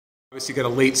Obviously, you got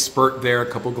a late spurt there, a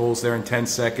couple goals there in 10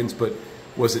 seconds, but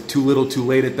was it too little too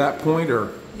late at that point,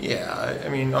 or? Yeah, I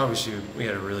mean, obviously we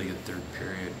had a really good third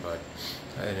period, but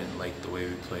I didn't like the way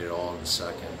we played at all in the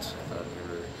second. I thought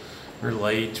we were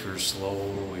light, we were slow,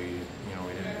 we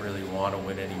didn't really want to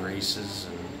win any races,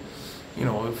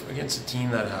 and if against a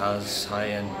team that has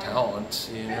high-end talent,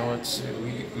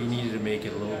 we needed to make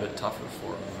it a little bit tougher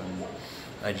for them. And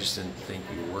I just didn't think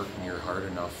we were working here hard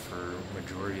enough for the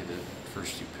majority of the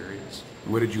first two periods.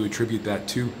 What did you attribute that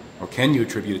to, or can you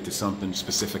attribute it to something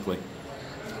specifically?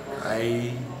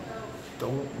 I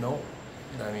don't know.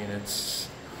 I mean, I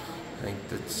think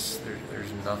there's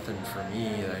nothing for me.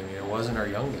 I mean, it wasn't our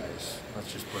young guys.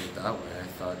 Let's just put it that way. I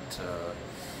thought,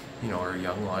 our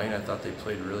young line, I thought they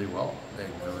played really well. They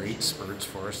had great spurts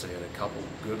for us. They had a couple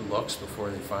good looks before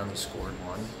they finally scored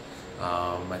one.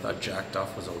 I thought Jack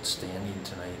Duff was outstanding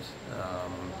tonight.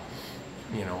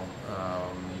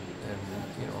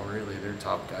 Really their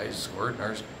top guys scored, and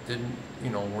ours didn't,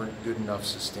 weren't good enough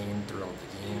sustained throughout the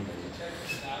game.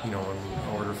 And, in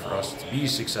order for us to be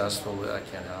successful, that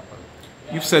can't happen.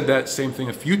 You've said that same thing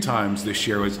a few times this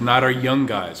year. It's not our young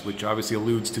guys, which obviously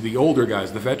alludes to the older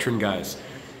guys, the veteran guys.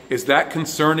 Is that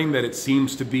concerning that it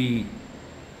seems to be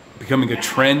becoming a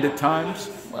trend at times?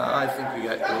 Well, I think we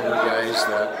got older guys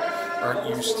that aren't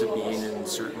used to being in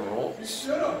certain roles.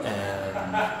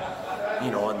 And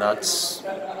that's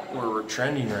where we're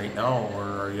trending right now,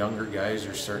 where our younger guys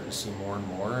are starting to see more and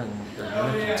more, and they're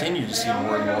going to continue to see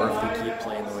more and more if they keep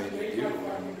playing the way they do.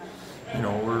 And,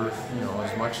 we're,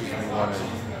 as much as we want to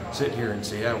sit here and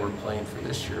say, yeah, we're playing for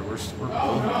this year, we're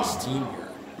building this team here.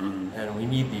 And we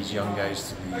need these young guys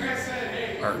to be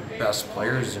our best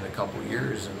players in a couple of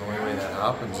years, and the only way that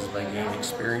happens is by gaining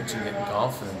experience and getting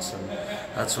confidence. And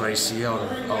that's what I see out of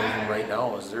them right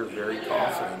now, is they're very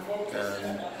confident.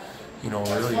 And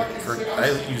really, I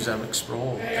use Emmett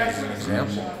Sproul as an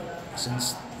example.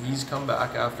 Since he's come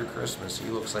back after Christmas, he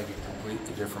looks like a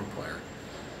completely different player.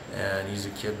 And he's a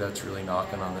kid that's really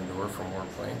knocking on the door for more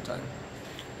playing time.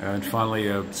 And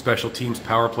finally, special teams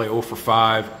power play 0 for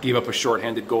 5, gave up a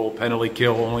shorthanded goal, penalty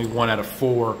kill, only 1 out of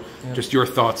 4. Yeah. Just your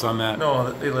thoughts on that?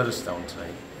 No, they let us down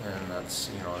tonight. And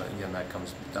that's, again, that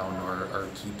comes down to our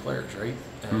key players, right?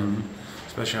 And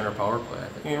especially on our power play. I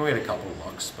think, we had a couple of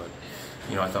lucks, but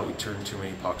I thought we turned too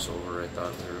many pucks over. I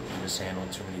thought we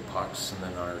mishandled too many pucks, and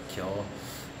then our kill,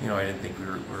 I didn't think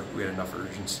we had enough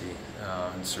urgency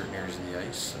in certain areas of the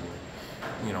ice. And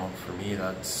for me,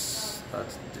 that was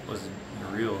the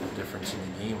real difference in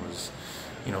the game, was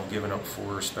giving up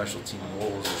 4 special team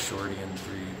goals, a shorty, and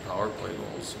 3 power play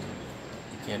goals. And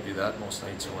you can't do that most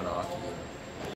nights you win a hockey game.